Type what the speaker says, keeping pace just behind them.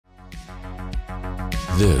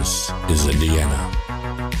This is Indiana.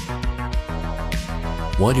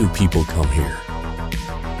 Why do people come here?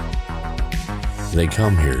 They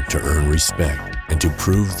come here to earn respect and to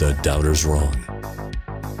prove the doubters wrong.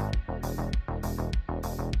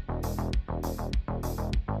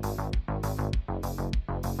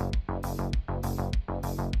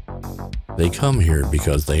 They come here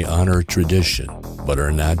because they honor tradition, but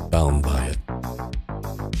are not bound by it.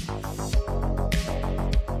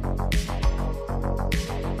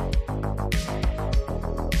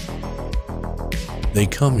 They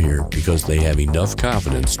come here because they have enough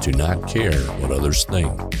confidence to not care what others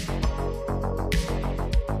think.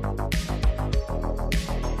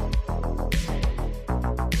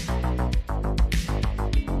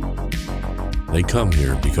 They come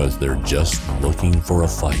here because they're just looking for a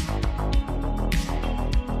fight.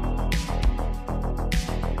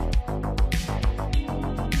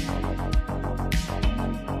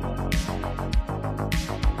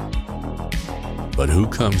 But who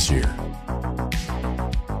comes here?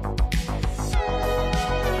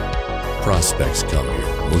 Prospects come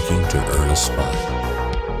here looking to earn a spot.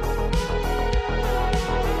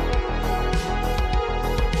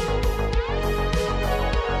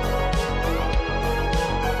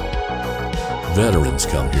 Veterans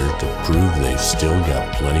come here to prove they've still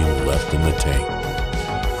got plenty left in the tank.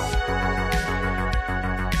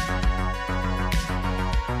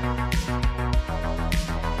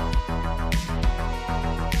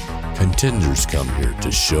 Contenders come here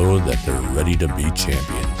to show that they're ready to be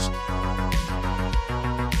champions.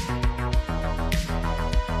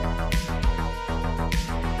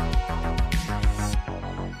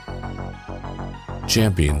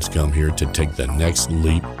 Champions come here to take the next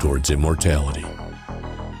leap towards immortality.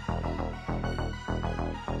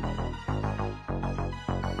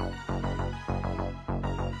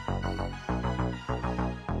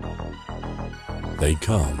 They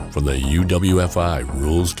come from the UWFi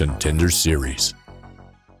Rules Contenders Series.